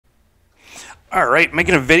All right,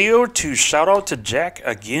 making a video to shout out to Jack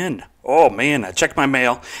again. Oh man, I checked my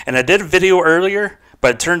mail and I did a video earlier,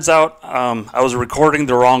 but it turns out I was recording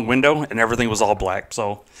the wrong window and everything was all black.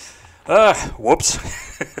 So, whoops.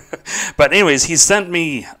 But anyways, he sent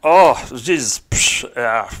me. Oh, jeez.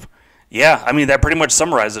 Yeah, I mean that pretty much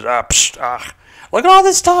summarized it. Look at all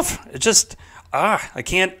this stuff. It just I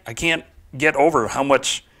can't get over how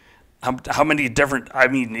much, how many different. I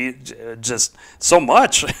mean, just so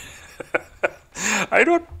much. I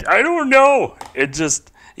don't know. It just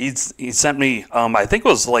he sent me I think it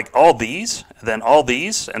was like all these, then all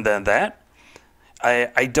these, and then that.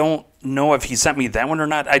 I don't know if he sent me that one or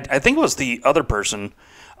not. I think it was the other person,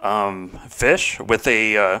 fish with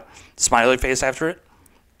a smiley face after it.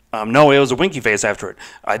 No, it was a winky face after it.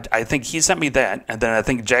 I think he sent me that, and then I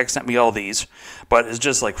think Jack sent me all these. But it's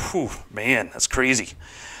just like, whew, man, that's crazy.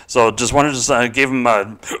 So just wanted to give him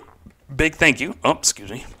a big thank you. Oh, excuse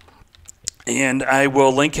me. And I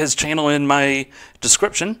will link his channel in my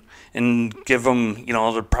description and give him, you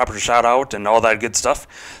know, the proper shout out and all that good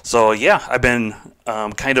stuff. So yeah, I've been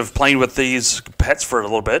kind of playing with these pets for a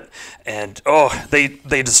little bit, and oh, they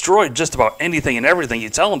destroy just about anything and everything you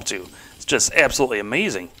tell them to. It's just absolutely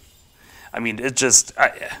amazing. I mean, it just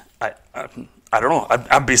I don't know.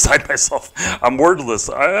 I'm beside myself. I'm wordless.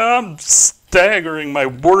 I'm staggering my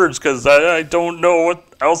words because I don't know what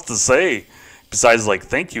else to say besides like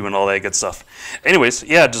thank you and all that good stuff. Anyways,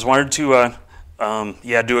 yeah, just wanted to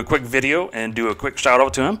yeah, do a quick video and do a quick shout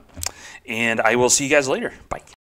out to him, and I will see you guys later. Bye.